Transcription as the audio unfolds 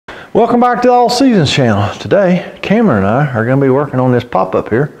Welcome back to the All Seasons channel. Today, Cameron and I are going to be working on this pop-up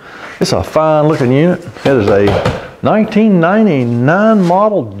here. It's a fine looking unit. It is a 1999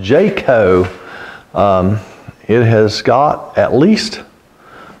 model Jayco. It has got at least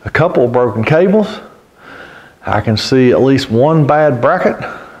a couple of broken cables. I can see at least one bad bracket,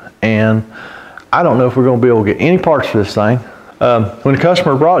 and I don't know if we're going to be able to get any parts for this thing. When the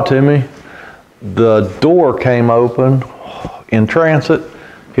customer brought it to me, the door came open in transit.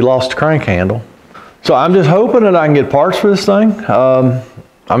 He lost the crank handle. So I'm just hoping that I can get parts for this thing. I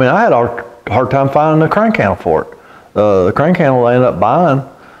mean, I had a hard time finding the crank handle for it. The crank handle I ended up buying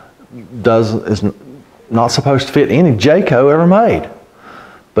is not supposed to fit any Jayco ever made,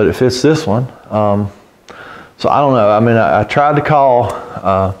 but it fits this one. So I don't know. I mean, I tried to call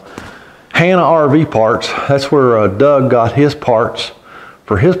Hannah RV Parts. That's where Doug got his parts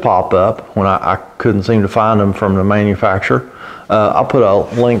for his pop-up when I couldn't seem to find them from the manufacturer. I'll put a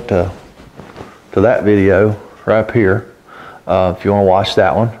link to that video right up here if you want to watch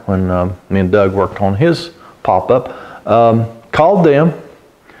that one when me and Doug worked on his pop-up. Called them,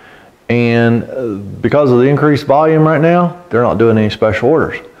 and because of the increased volume right now, they're not doing any special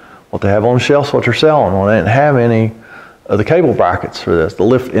orders. What they have on the shelf is what they're selling. Well, they didn't have any of the cable brackets for this,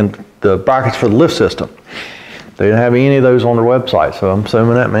 the brackets for the lift system. They didn't have any of those on their website, so I'm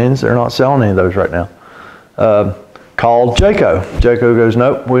assuming that means they're not selling any of those right now. Called Jayco. Jayco goes,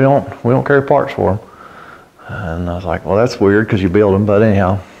 nope, we don't carry parts for them. And I was like, well, that's weird because you build them, but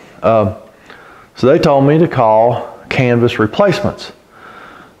anyhow. So they told me to call Canvas Replacements,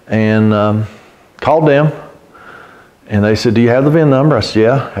 and called them, and they said, do you have the VIN number? I said,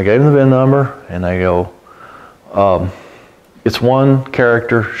 yeah. I gave them the VIN number, and they go, it's one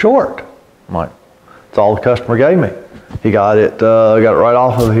character short. I'm like, that's all the customer gave me. He got it right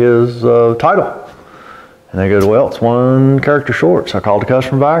off of his title. And they go, well, it's one character short. So I called the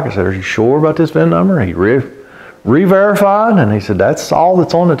customer back. I said, are you sure about this VIN number? He re-verified, and he said, that's all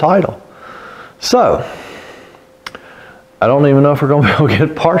that's on the title. So I don't even know if we're going to be able to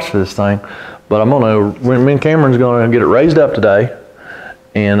get parts for this thing, but me and Cameron's going to get it raised up today.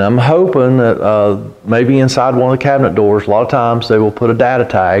 And I'm hoping that maybe inside one of the cabinet doors, a lot of times they will put a data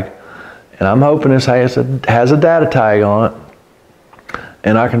tag. And I'm hoping this has a data tag on it,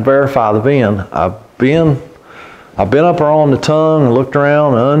 and I can verify the VIN. I've been up on the tongue and looked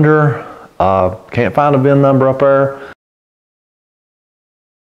around and under. Can't find a VIN number up there.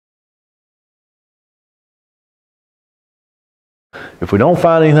 If we don't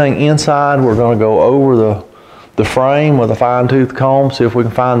find anything inside, we're going to go over the frame with a fine-tooth comb, see if we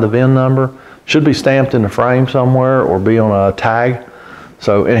can find the VIN number. Should be stamped in the frame somewhere or be on a tag.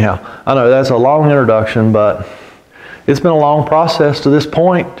 So anyhow, I know that's a long introduction, but it's been a long process to this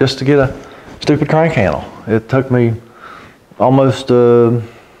point just to get a stupid crank handle. It took me almost a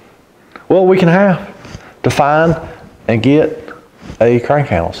week and a half to find and get a crank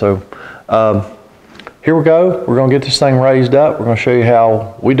handle. So here we go. We're going to get this thing raised up. We're going to show you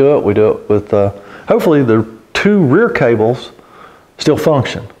how we do it. We do it with hopefully the two rear cables still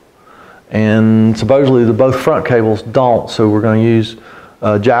function, and supposedly both front cables don't. So we're going to use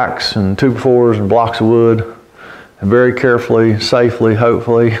jacks and 2x4s and blocks of wood, and very carefully, safely,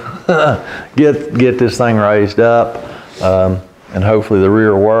 hopefully, get this thing raised up, and hopefully the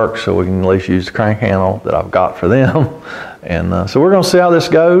rear works so we can at least use the crank handle that I've got for them. And so we're going to see how this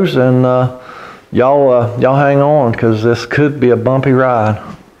goes, and y'all hang on because this could be a bumpy ride.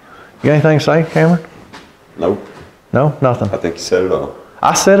 You got anything to say, Cameron? Nope. No, nothing. I think you said it all.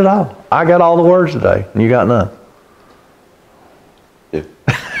 I said it all. I got all the words today, and you got none. Yeah.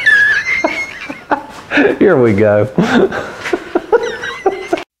 Here we go.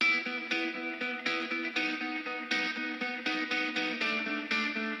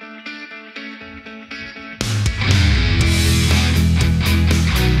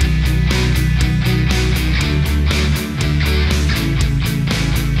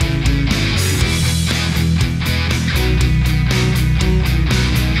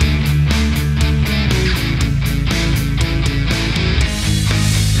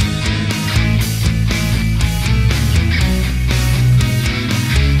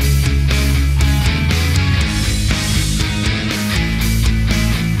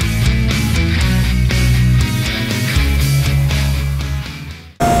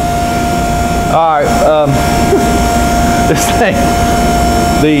 All right, this thing,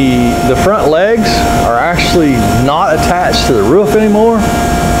 the front legs are actually not attached to the roof anymore,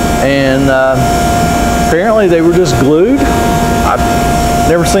 and apparently they were just glued. I've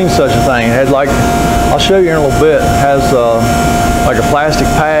never seen such a thing. It had like, I'll show you in a little bit, it has like a plastic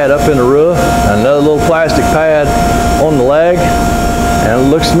pad up in the roof and another little plastic pad on the leg. And it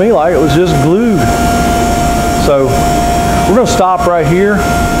looks to me like it was just glued. So we're gonna stop right here,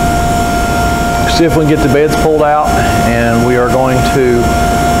 see if we can get the beds pulled out, and we are going to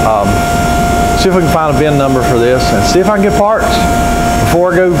see if we can find a VIN number for this and see if I can get parts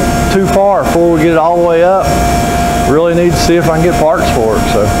before I go too far, before we get it all the way up. Really need to see if I can get parts for it.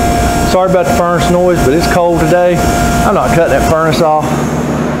 So sorry about the furnace noise, but it's cold today. I'm not cutting that furnace off.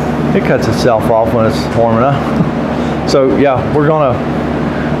 It cuts itself off when it's warm enough. So yeah, we're gonna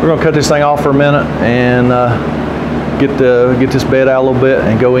cut this thing off for a minute and get this bed out a little bit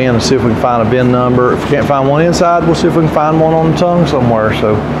and go in and see if we can find a VIN number. If we can't find one inside, we'll see if we can find one on the tongue somewhere.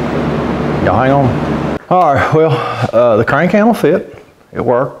 So y'all hang on. All right, well, the crank handle fit. It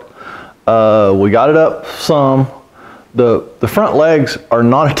worked. We got it up some. The front legs are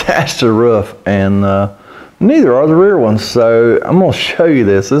not attached to the roof, and neither are the rear ones. So I'm gonna show you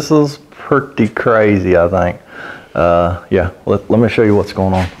this. This is pretty crazy, I think. Yeah, let me show you what's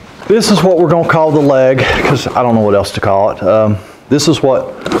going on. This is what we're gonna call the leg, because I don't know what else to call it. This is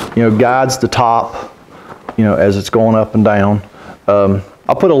what, you know, guides the top, you know, as it's going up and down.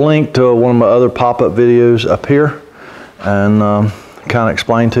 I'll put a link to one of my other pop-up videos up here, and kind of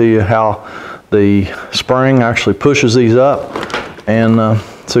explain to you how the spring actually pushes these up. And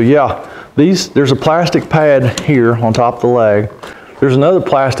so yeah, there's a plastic pad here on top of the leg. There's another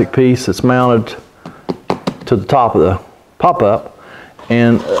plastic piece that's mounted to the top of the pop-up,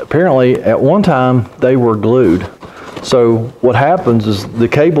 and apparently at one time they were glued. So what happens is the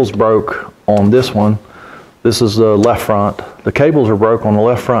cables broke on this one. This is the left front. The cables are broke on the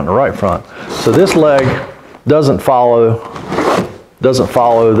left front and the right front. So this leg doesn't follow the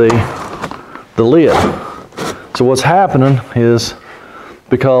lid. So what's happening is,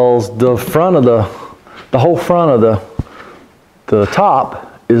 because the front of the whole front of the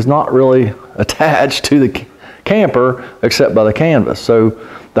top is not really attached to the camper except by the canvas. So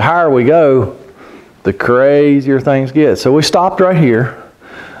the higher we go, the crazier things get. So we stopped right here.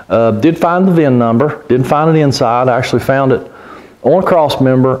 Did find the VIN number, didn't find it inside. I actually found it on a cross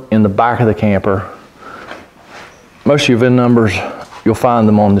member in the back of the camper. Most of your VIN numbers, you'll find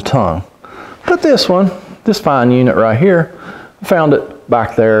them on the tongue. But this one, this fine unit right here, I found it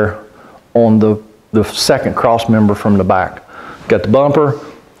back there on the second cross member from the back. Got the bumper,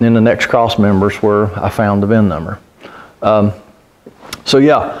 and then the next cross members where I found the VIN number. So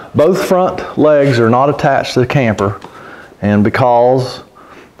yeah, both front legs are not attached to the camper, and because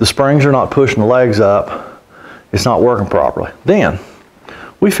the springs are not pushing the legs up, it's not working properly. Then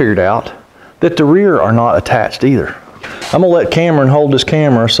we figured out that the rear are not attached either. I'm gonna let Cameron hold this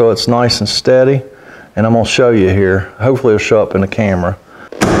camera so it's nice and steady, and I'm gonna show you here. Hopefully it'll show up in the camera.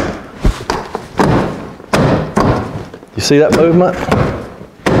 You see that movement?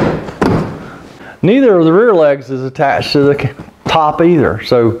 Neither of the rear legs is attached to the top either.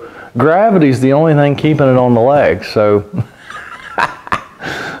 So gravity's the only thing keeping it on the legs. So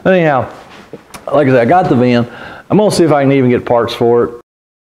anyhow, like I said, I got the VIN. I'm gonna see if I can even get parts for it.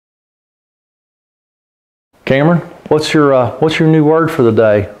 Cameron, what's your new word for the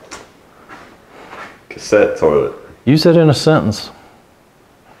day? Cassette toilet. Use it in a sentence.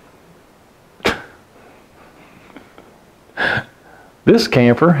 This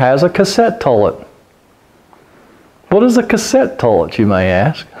camper has a cassette toilet. What is a cassette toilet, you may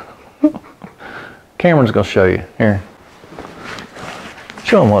ask? Cameron's gonna show you. Here.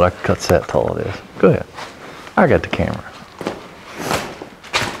 Show him what a cassette toilet is. Go ahead. I got the camera.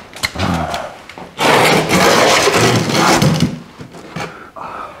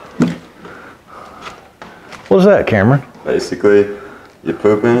 What is that, Cameron? Basically, you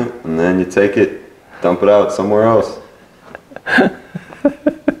poop in it, and then you take it, dump it out somewhere else.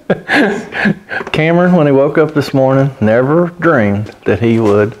 Cameron, when he woke up this morning, never dreamed that he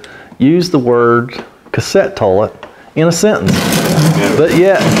would use the word cassette toilet in a sentence. Never. But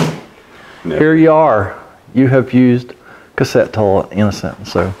yet, Never. Here you are. You have used cassette toilet in a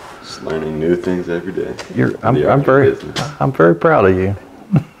sentence. So just learning new things every day. I'm very proud of you.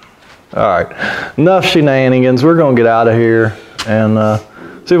 All right, enough shenanigans. We're gonna get out of here and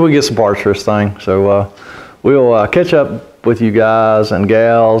see if we can get some parts for this thing. So we'll catch up with you guys and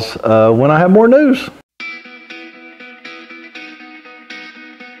gals when I have more news.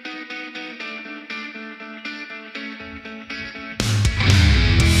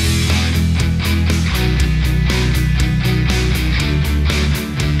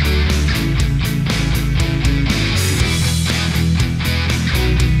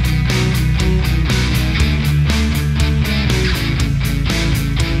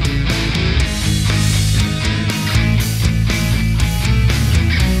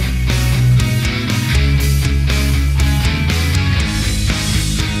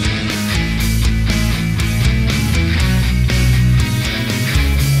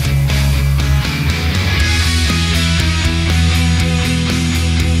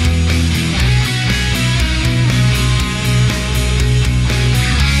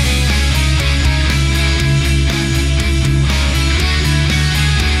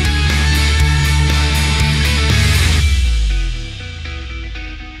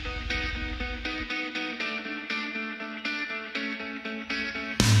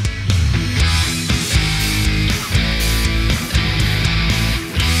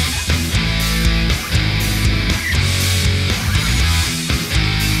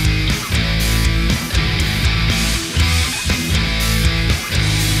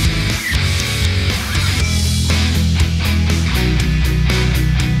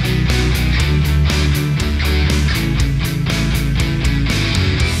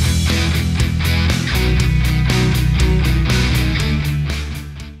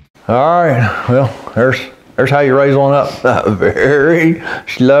 All right, well, there's how you raise one up. Very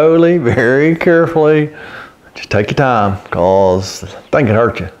slowly, very carefully. Just take your time, cause that thing can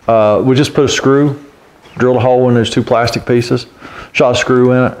hurt you. We just put a screw, drilled a hole in those 2 plastic pieces, shot a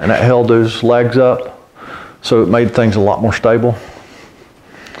screw in it, and that held those legs up. So it made things a lot more stable.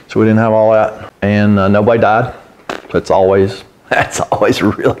 So we didn't have all that, and nobody died. That's always a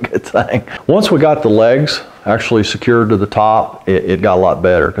really good thing. Once we got the legs actually secured to the top, it got a lot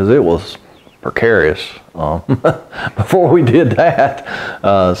better because it was precarious before we did that.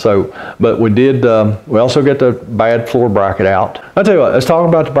 But we did. We also got the bad floor bracket out. I'll tell you what. Let's talk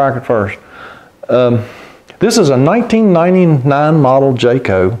about the bracket first. This is a 1999 model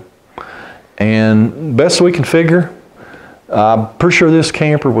Jayco, and best we can figure, I'm pretty sure this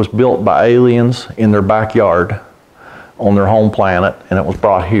camper was built by aliens in their backyard on their home planet, and it was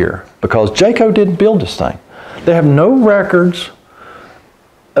brought here because Jayco didn't build this thing. They have no records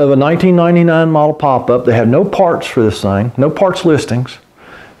of a 1999 model pop-up. They have no parts for this thing, no parts listings.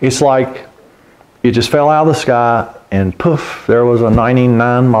 It's like it just fell out of the sky and poof, there was a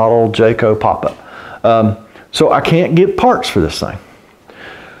 99 model Jayco pop-up. So I can't get parts for this thing.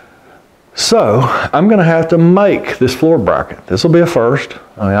 So I'm gonna have to make this floor bracket. This will be a first.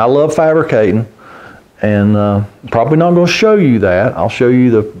 I mean, I love fabricating, and probably not gonna show you that. I'll show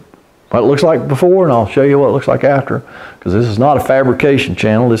you what it looks like before, and I'll show you what it looks like after, because this is not a fabrication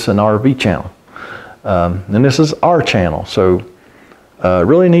channel, this is an RV channel. And this is our channel, so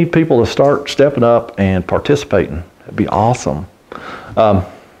really need people to start stepping up and participating. It'd be awesome.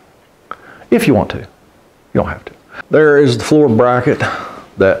 If you want to. You don't have to. There is the floor bracket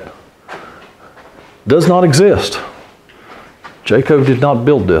that does not exist. Jayco did not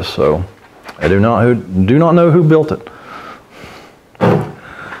build this, so I do not know who built it.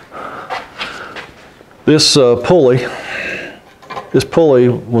 This pulley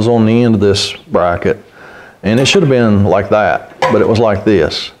was on the end of this bracket, and it should have been like that, but it was like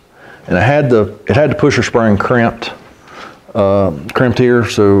this, and it had the pusher spring crimped here.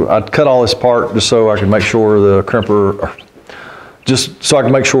 So I'd cut all this apart just so I could make sure the crimper, just so I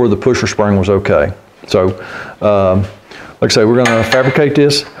could make sure the pusher spring was okay. So, like I say, we're gonna fabricate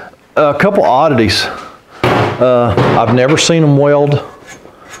this. A couple oddities. I've never seen them weld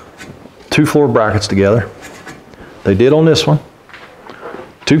 2 floor brackets together. They did on this one,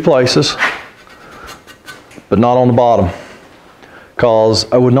 2 places, but not on the bottom. Cause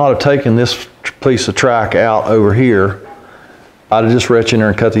I would not have taken this piece of track out over here. I'd have just reached in there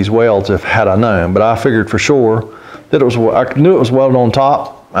and cut these welds had I known, but I figured for sure that I knew it was welded on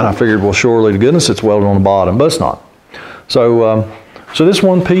top, and I figured, well, surely to goodness it's welded on the bottom, but it's not. So, so this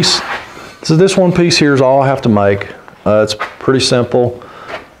one piece here is all I have to make. It's pretty simple.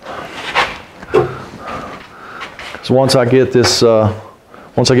 So once I get this,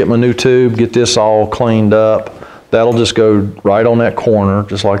 once I get my new tube, get this all cleaned up, that'll just go right on that corner,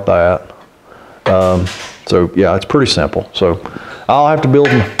 just like that. So yeah, it's pretty simple. So I'll have to build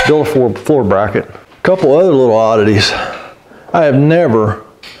a floor bracket. A couple other little oddities. I have never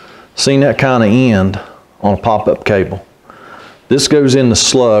seen that kind of end on a pop-up cable. This goes in the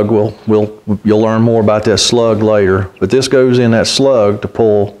slug. You'll learn more about that slug later, but this goes in that slug to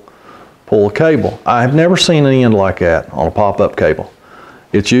pull a cable. I have never seen an end like that on a pop-up cable.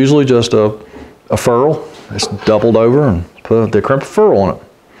 It's usually just a furl. It's doubled over and put the crimper furl on it,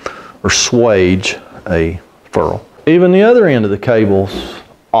 or swage a furl. Even the other end of the cable's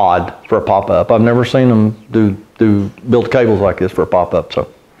odd for a pop-up. I've never seen them build cables like this for a pop-up,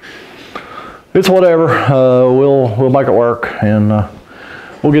 so it's whatever. We'll make it work, and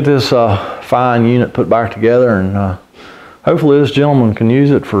we'll get this fine unit put back together, and hopefully this gentleman can use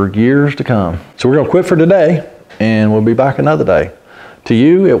it for years to come. So we're gonna quit for today, and we'll be back another day. To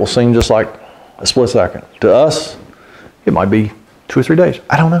you, it will seem just like a split second. To us, it might be 2 or 3 days.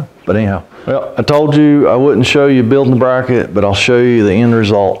 I don't know, but anyhow. Well, I told you I wouldn't show you building the bracket, but I'll show you the end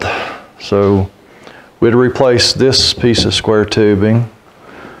result. So we had to replace this piece of square tubing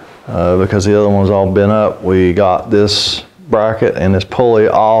because the other one's all bent up. We got this bracket and this pulley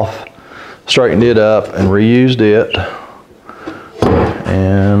off, straightened it up, and reused it.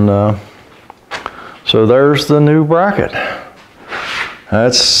 And so there's the new bracket.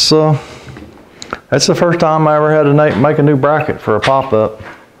 That's the first time I ever had to make a new bracket for a pop-up.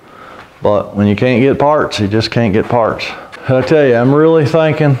 But when you can't get parts, you just can't get parts. I tell you, I'm really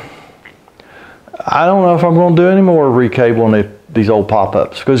thinking, I don't know if I'm going to do any more recabling these old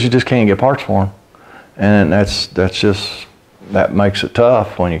pop-ups, because you just can't get parts for them. And that makes it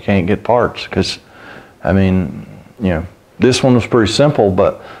tough when you can't get parts. Because, I mean, you know, this one was pretty simple,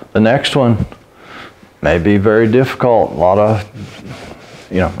 but the next one may be very difficult. A lot of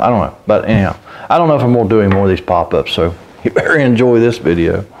you know, I don't know. But anyhow, I don't know if I'm gonna do any more of these pop-ups, so you better enjoy this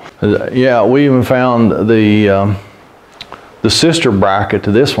video. Yeah, we even found the sister bracket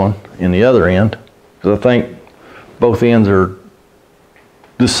to this one in the other end, because I think both ends are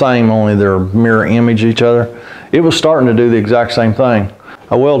the same, only they're mirror image each other. It was starting to do the exact same thing.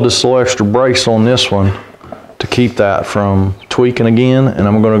 I welded this little extra brace on this one to keep that from tweaking again, and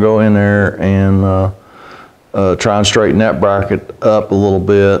I'm going to go in there and try and straighten that bracket up a little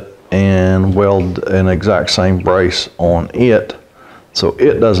bit and weld an exact same brace on it so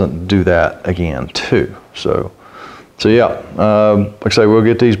it doesn't do that again too. So yeah, like I say, we'll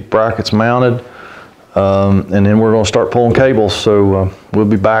get these brackets mounted and then we're going to start pulling cables. So we'll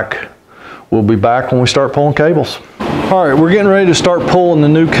be back when we start pulling cables. All right, we're getting ready to start pulling the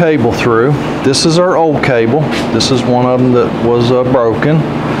new cable through. This is our old cable. This is one of them that was broken.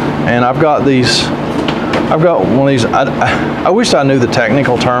 And I've got one of these, I wish I knew the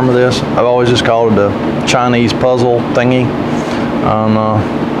technical term of this. I've always just called it a Chinese puzzle thingy.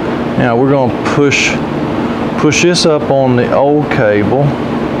 Now we're gonna push this up on the old cable.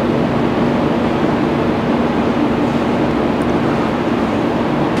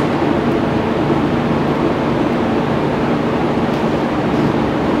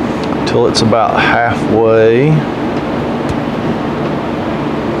 Till it's about halfway.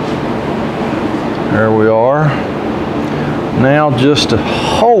 There we are. Now just to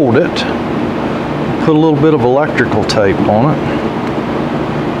hold it, put a little bit of electrical tape on it.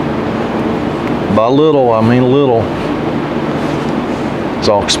 By little, I mean little.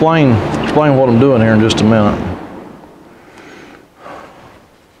 So I'll explain what I'm doing here in just a minute.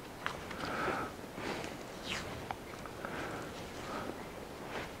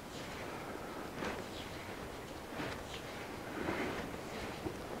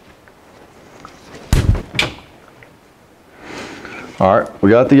 All right, we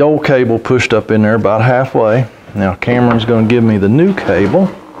got the old cable pushed up in there about halfway. Now Cameron's going to give me the new cable.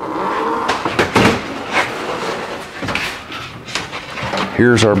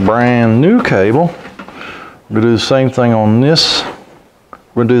 Here's our brand new cable. We're going to do the same thing on this.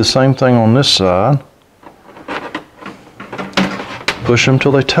 We're going to do the same thing on this side. Push them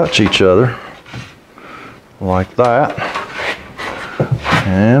till they touch each other, like that.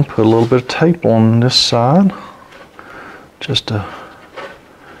 And put a little bit of tape on this side, just to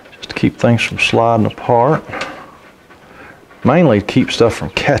keep things from sliding apart. Mainly to keep stuff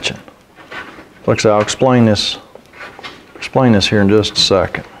from catching. Like I said, I'll explain this here in just a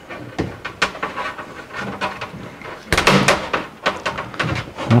second.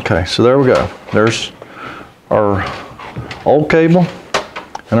 Okay, so there we go. There's our old cable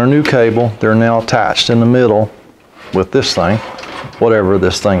and our new cable. They're now attached in the middle with this thing, whatever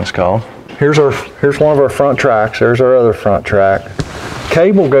this thing's called. Here's one of our front tracks. There's our other front track.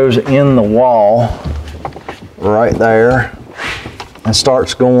 Cable goes in the wall right there and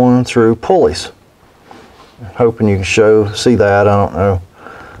starts going through pulleys. Hoping you can see that, I don't know.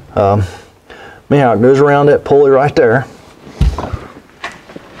 Anyhow, it goes around that pulley right there.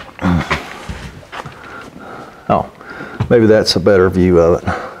 Oh, maybe that's a better view of it.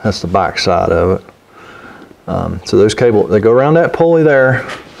 That's the back side of it. So those cables, they go around that pulley there.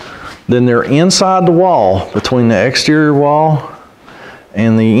 Then they're inside the wall, between the exterior wall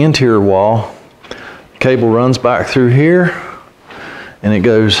and the interior wall. Cable runs back through here and it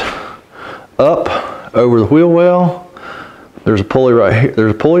goes up over the wheel well. There's a pulley right here.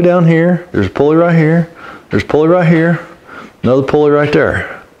 There's a pulley down here. There's a pulley right here. There's a pulley right here. Another pulley right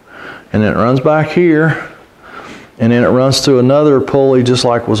there. And then it runs back here. And then it runs through another pulley just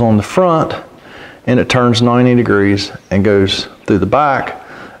like was on the front. And it turns 90 degrees and goes through the back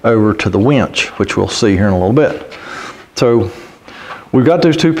over to the winch, which we'll see here in a little bit. So we've got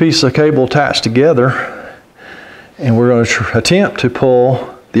those two pieces of cable attached together, and we're going to attempt to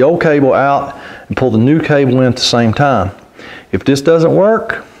pull the old cable out and pull the new cable in at the same time. If this doesn't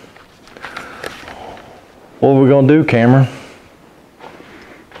work, what are we going to do, Cameron?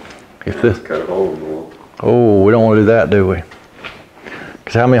 If this cut a hole in the wall. Oh, we don't want to do that, do we?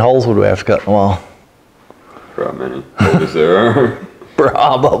 Because how many holes would we have to cut in the wall? Probably many. Is there?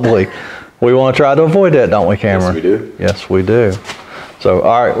 Probably. We want to try to avoid that, don't we, Cameron? Yes, we do. Yes, we do. So,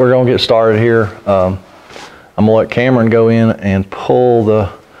 all right, we're going to get started here. I'm going to let Cameron go in and pull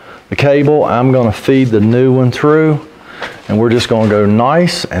the cable. I'm going to feed the new one through, and we're just going to go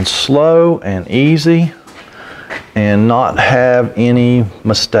nice and slow and easy and not have any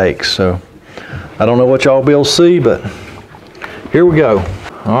mistakes. So, I don't know what y'all will be able to see, but here we go.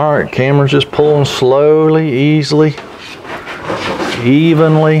 All right, Cameron's just pulling slowly, easily,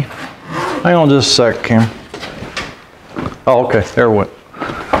 evenly. Hang on just a sec, Cameron. Oh, okay, there we went.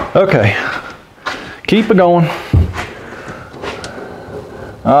 Okay, keep it going.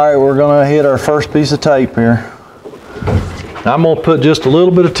 All right, we're gonna hit our first piece of tape here. Now I'm gonna put just a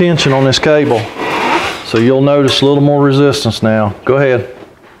little bit of tension on this cable, so you'll notice a little more resistance now. Go ahead.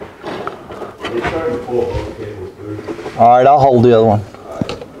 All right, I'll hold the other one.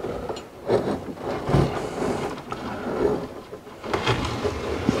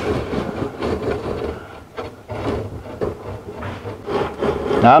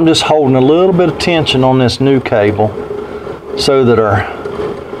 Now I'm just holding a little bit of tension on this new cable so that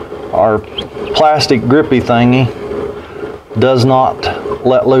our plastic grippy thingy does not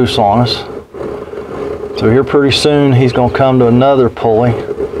let loose on us. So here pretty soon he's going to come to another pulley.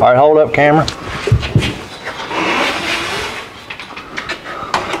 All right, hold up, camera.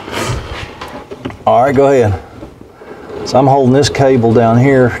 All right, go ahead. So I'm holding this cable down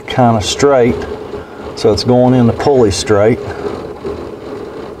here kind of straight, so it's going in the pulley straight.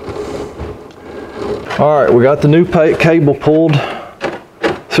 All right, we got the new cable pulled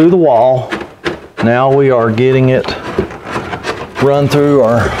through the wall. Now we are getting it run through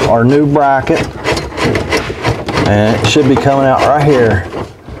our new bracket, and it should be coming out right here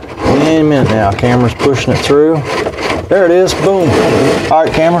any minute now. Camera's pushing it through. There it is, boom. All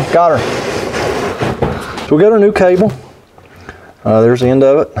right, camera, got her. So we got our new cable. There's the end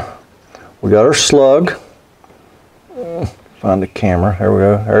of it. We got our slug. Find the camera, there we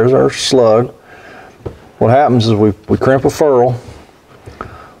go. There's our slug. What happens is we crimp a furl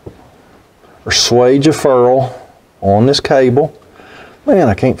or swage a furl on this cable. Man,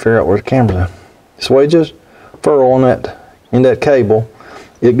 I can't figure out where the camera's at. Swage a furl on that cable.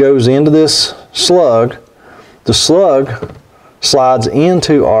 It goes into this slug. The slug slides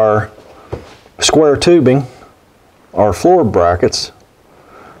into our square tubing, our floor brackets,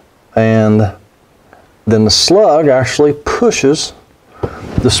 and then the slug actually pushes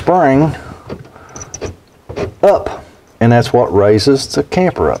the spring up, and that's what raises the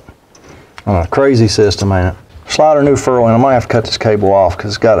camper up. A crazy system, ain't it? Slide our new furl in. I might have to cut this cable off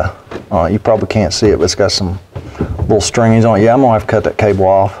because it's got a, you probably can't see it, but it's got some little stringings on it. Yeah, I'm gonna have to cut that cable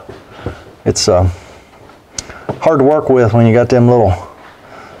off. It's hard to work with when you got them little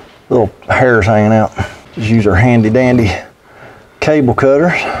hairs hanging out. Just use our handy dandy cable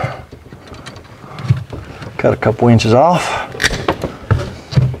cutters. Cut a couple inches off.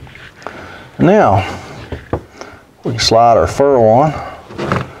 Now we can slide our furl on,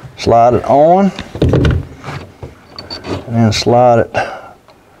 slide it on, and then slide it,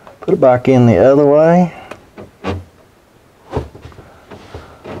 put it back in the other way.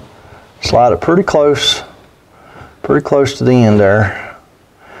 Slide it pretty close to the end there.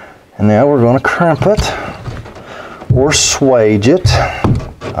 And now we're going to crimp it or swage it.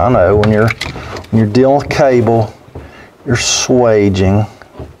 I know when you're dealing with cable, you're swaging.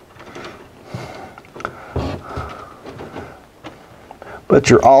 But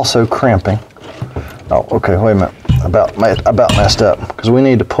you're also crimping. Oh, okay, wait a minute. About messed up, because we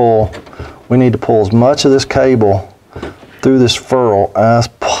need to pull as much of this cable through this furl as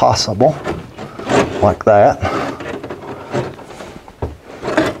possible, like that.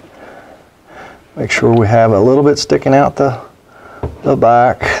 Make sure we have a little bit sticking out the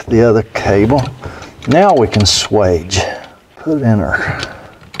back, the other cable. Now we can swage. Put it in our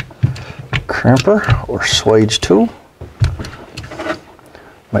crimper or swage tool.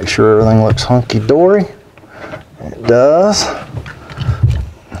 Make sure everything looks hunky-dory. It does.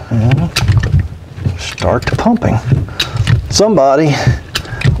 And start the pumping. Somebody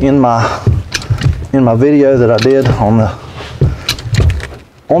in my video that I did on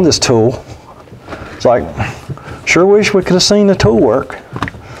this tool, it's like, sure wish we could have seen the tool work.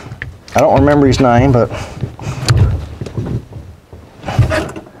 I don't remember his name, but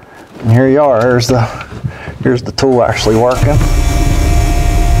and here you are. Here's the tool actually working.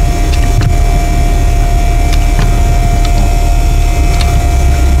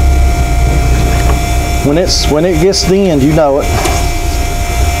 When it gets to the end, you know it.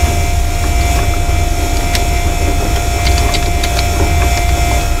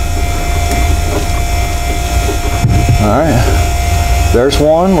 All right, there's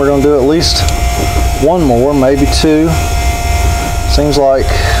one. We're going to do at least one more, maybe two. Seems like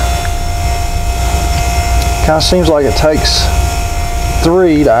it takes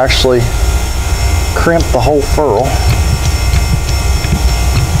 3 to actually crimp the whole furl.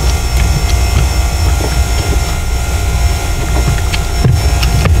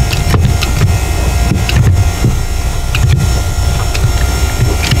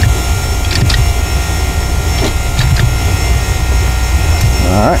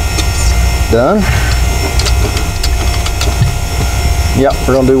 All right, done. Yep,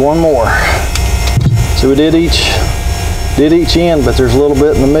 we're gonna do one more. So we did each end, but there's a little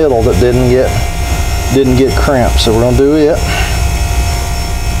bit in the middle that didn't get crimped. So we're gonna do it.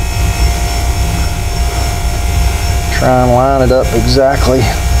 Try and line it up exactly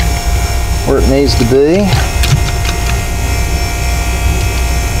where it needs to be.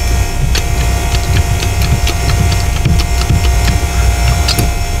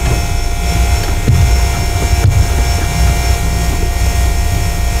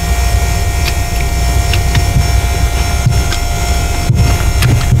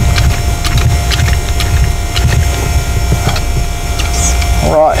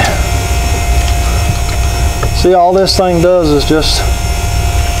 See, all this thing does is just,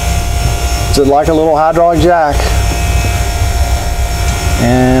 it's like a little hydraulic jack.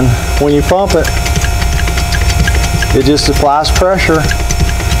 And when you pump it, it just applies pressure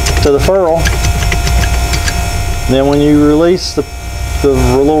to the ferrule. And then when you release the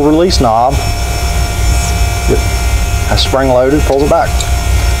little release knob, it has spring loaded, pulls it back.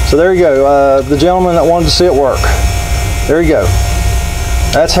 So there you go, the gentleman that wanted to see it work. There you go.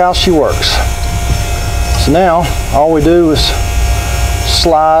 That's how she works. So now, all we do is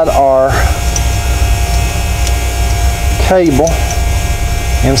slide our cable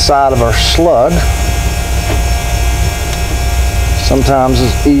inside of our slug. Sometimes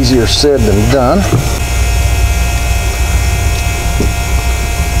it's easier said than done.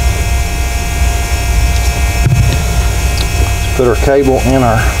 Let's put our cable in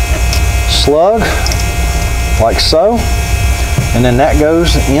our slug, like so. And then that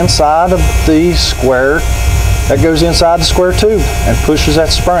goes inside of the square, tube and pushes that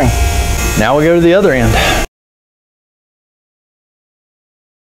spring. Now we go to the other end.